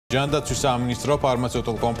ჯანდაცვის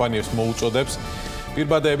სამინისტრო-ფარმაცევტულ კომპანიებს მოუწოდებს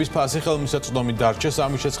პირბადეების ფასი ხელმისაწვდომი დარჩეს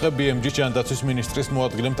ამის შესახებ bm.ge-ის ჯანდაცვის მინისტრის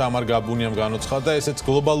მოადგილემ თამარ გაბუნიამ განუცხადა ესეც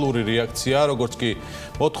გლობალური რეაქციაა როგორც კი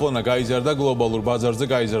მოთხოვნა გაიზარდა გლობალურ ბაზარზე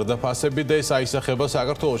გაიზარდა ფასები და ეს აისახება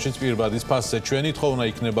საქართველოშიც პირბადის ფასზე ჩვენი თხოვნა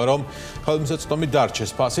იქნება რომ ხელმისაწვდომი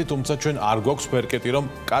დარჩეს ფასი თუმცა ჩვენ არ გვაქვს ბერკეტი რომ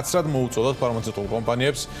კაცრად მოუწოდოთ ფარმაცევტულ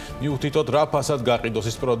კომპანიებს მიუთითოთ რა ფასად გაყიდოს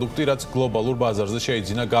ის პროდუქტი რაც გლობალურ ბაზარზე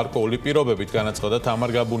შეიძინა გარკვეული პირობებით განაცხადა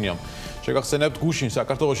თამარ გაბუნიამ შეგახსენებთ გუშინ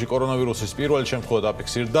საქართველოში კორონავირუსის პირველი შემთხვევა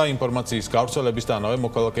დაფიქსირდა ინფორმაციის გავრცელებისთანავე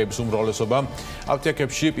მოქალაქეების უმრავლესობა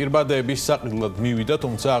აფთიაქებში პირბადეების საყიდლად მივიდა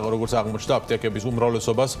თუმცა როგორც აღმოჩნდა აფთიაქების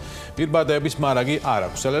უმრავლესობას პირბადეების მარაგი არ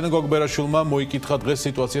აქვს ელენე გოგბერაშვილმა მოიკითხა დღეს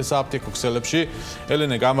სიტუაცია სააფთიაქო ქსელებში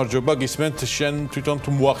ელენე გამარჯობა გისმენთ შენ თვითონ თუ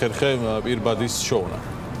მოახერხე პირბადის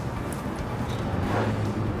შოვნა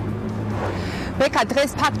ბექა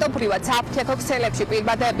დღეს ფაქტობრივად სააფთიაქო ქსელებში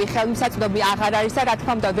პირბადეები ხელმისაწვდომი აღარ არის და რა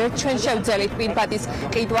თქმა უნდა ვერ ჩვენ შევძელით პირბადის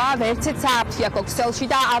ყიდვა ვერც სააფთიაქო ქსელში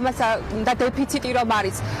და ამას და დეფიციტი რომ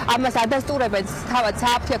არის ამას ადასტურებენ თავად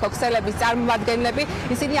სააფთიაქო ქსელების წარმომადგენლები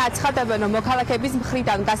ისინი აცხადებენ რომ მოქალაქეების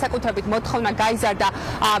მხრიდან განსაკუთრებით მოთხოვნა გაიზარდა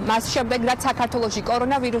მას შემდეგ რაც საქართველოში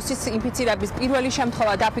კორონავირუსის ინფიცირების პირველი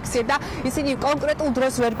შემთხვევა დაფიქსირდა ისინი კონკრეტულ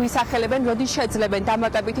დროს ვერ გვისახელებენ როდის შეძლებენ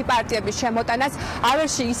დამატებითი პარტიების შემოტანას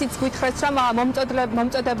ავერში ისიც გითხრეს რომ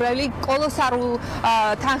მომწოდებელი კოლოსალურ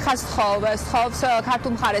თანხას სთხოვს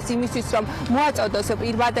ქართულ მხარეს იმისთვის რომ მოაწოდოს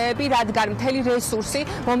პირბადეები რადგან მთელი რესურსი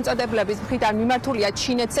მომწოდებლების მხრიდან მიმართულია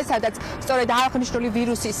ჩინეთზე სადაც სწორედ აღნიშნული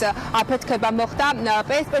ვირუსის აფეთქება მოხდა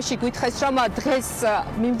PSP-ში გითხრეს რომ დღეს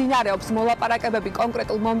მიმდინარეობს მოლაპარაკებები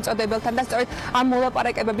კონკრეტულ მომწოდებელთან და სწორედ ამ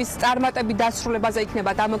მოლაპარაკებების წარმატებით დასრულებაზე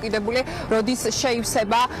იქნება დამოკიდებული როდის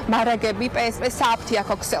შეივსება მარაგები PSP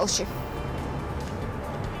სააფთიაქო ქსელში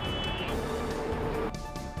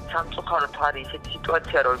სამწუხაროდ არის ესეთი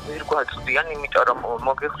სიტუაცია, რომ ვერ გვაწვდიან, იმიტომ რომ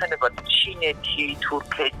მოგეხსენებათ ჩინეთი,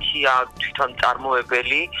 თურქეთი, თვითონ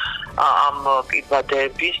წარმოებელი ამ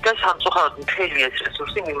პირბადეების და სამწუხაროდ მთელი ეს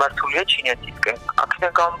რესურსი მიმართულია ჩინეთისკენ.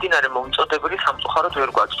 აქედან გამომდინარე მომწოდებელი სამწუხაროდ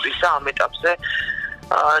ვერ გვაწვდის და ამ ეტაპზე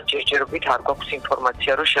ჯერჯერობით არ გვაქვს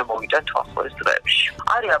ინფორმაცია რომ შემოვიდან თვალხმობის დღეებში.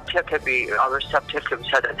 არის აფთიაქები, ავერს აფთიაქები,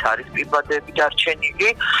 სადაც არის პირბადეები დარჩენილი,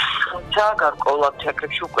 თუმცა გარკვეულ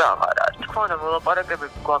აფთიაქებში უკვე აღარ არის. თქმა უნდა,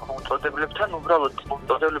 მოლაპარაკებები გვაქვს მომწოდებლებთან, უბრალოდ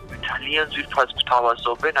მომწოდებლები ძალიან ძვირფას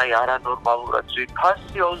გვთავაზობენ, აი არანორმალურად ძვირფას,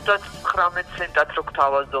 39 ცენტად რო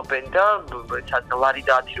გვთავაზობენ და ეს ლარი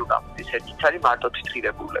და 10 რო გამოდის, ერთით არის მარტო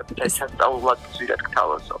თითღირებულები და სასწაულად ძვირად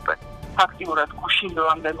გვთავაზობენ. ფაქტიურად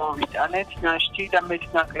გუშინდომდე მოვიტანეთ ნაშთი და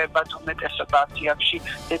მეტნაკლებად უმეტესობა აფთიაქში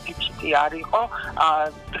დეფიციტი არ იყო.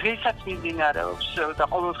 დღესაც მიმდინარეობს და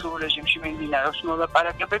ყოველდღიურ რეჟიმში მიმდინარეობს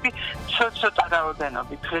მოლაპარაკებები. ცოტა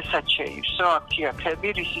რაოდენობით დღესაც შეივსო აფთიაქები,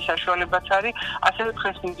 რისი საშუალებაც არის. ასევე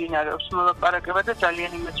დღეს მიმდინარეობს მოლაპარაკება და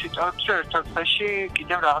ძალიან იმედს ვიტოვებთ, რომ ერთ დღეში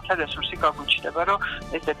კიდევ რაღაცა რესურსი გაგვიჩნდება, რომ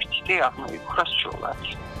ეს დეფიციტი აღმოიფხვრას სრულად.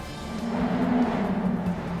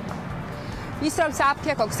 ის რომ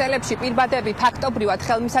სააფთიაქო ქსელებში პირბადეები ფაქტობრივად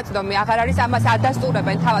ხელმისაწვდომი აღარ არის ამას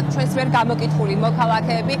ადასტურებენ თავად ჩვენს ვერ გამოკითხული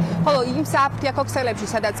მოქალაქეები ხოლო იმ სააფთიაქო ქსელებში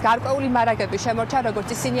სადაც გარკვეული მარაგები შემორჩა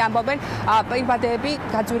როგორც ისინი ამბობენ პირბადეები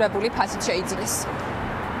გაძვირებული ფასით შეიძინეს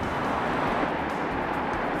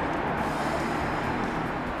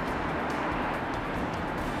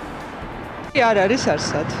არ არის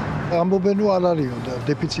არსად ამბობენო არ არისო და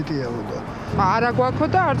დეფიციტიაო და არა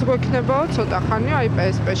გვაქვს და არც გვექნებაო ცოტა ხანი აი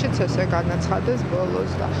PSP-შიც ესე განაცხადეს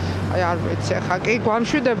ბოლოს და აი არ ვიცი ხა კი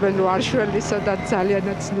გვამშვიდებენ რომ არ შველისა და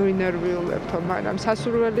ძალიანაც ნუინერვიულებთო მაგრამ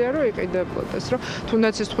სასურველია რომ იყიდებოდეს რომ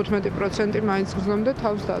თუნდაც ის 15% მაინც გზნომდა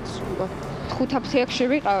თავს დაცვა 5 აფთიაქში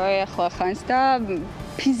ვიყავი ახლა ხანს და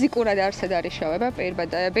ფიზიკურად არსად არის შევება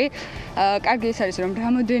პირბადეები. კარგი ის არის რომ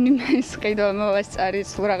რამოდენიმე ის ყიდვა მოვასწარი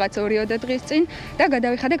სულ რაღაც 2-3 დღის წინ და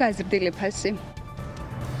გადავიხადე გაზრდილი ფასი.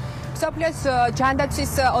 სოფლიოს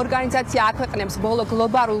ჯანდაცვის ორგანიზაცია აქვეყნებს ბოლო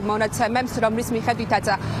გლობალურ მონაცემებს, რომლის მიხედვითაც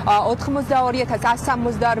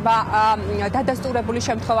 82168 დადასტურებული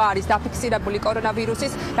შემთხვევა არის დაფიქსირებული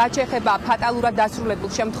კორონავირუსის, რაც შეეხება ფატალურად დასრულებულ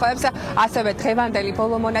შემთხვევებს, ასევე დღევანდელი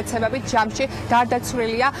ბოლო მონაცემებით ჯამში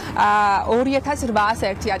გარდაცვლილია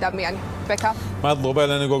 2801 ადამიანი. ბექა. მადლობა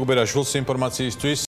ელენე გოგბერაშვილს ინფორმაციისთვის.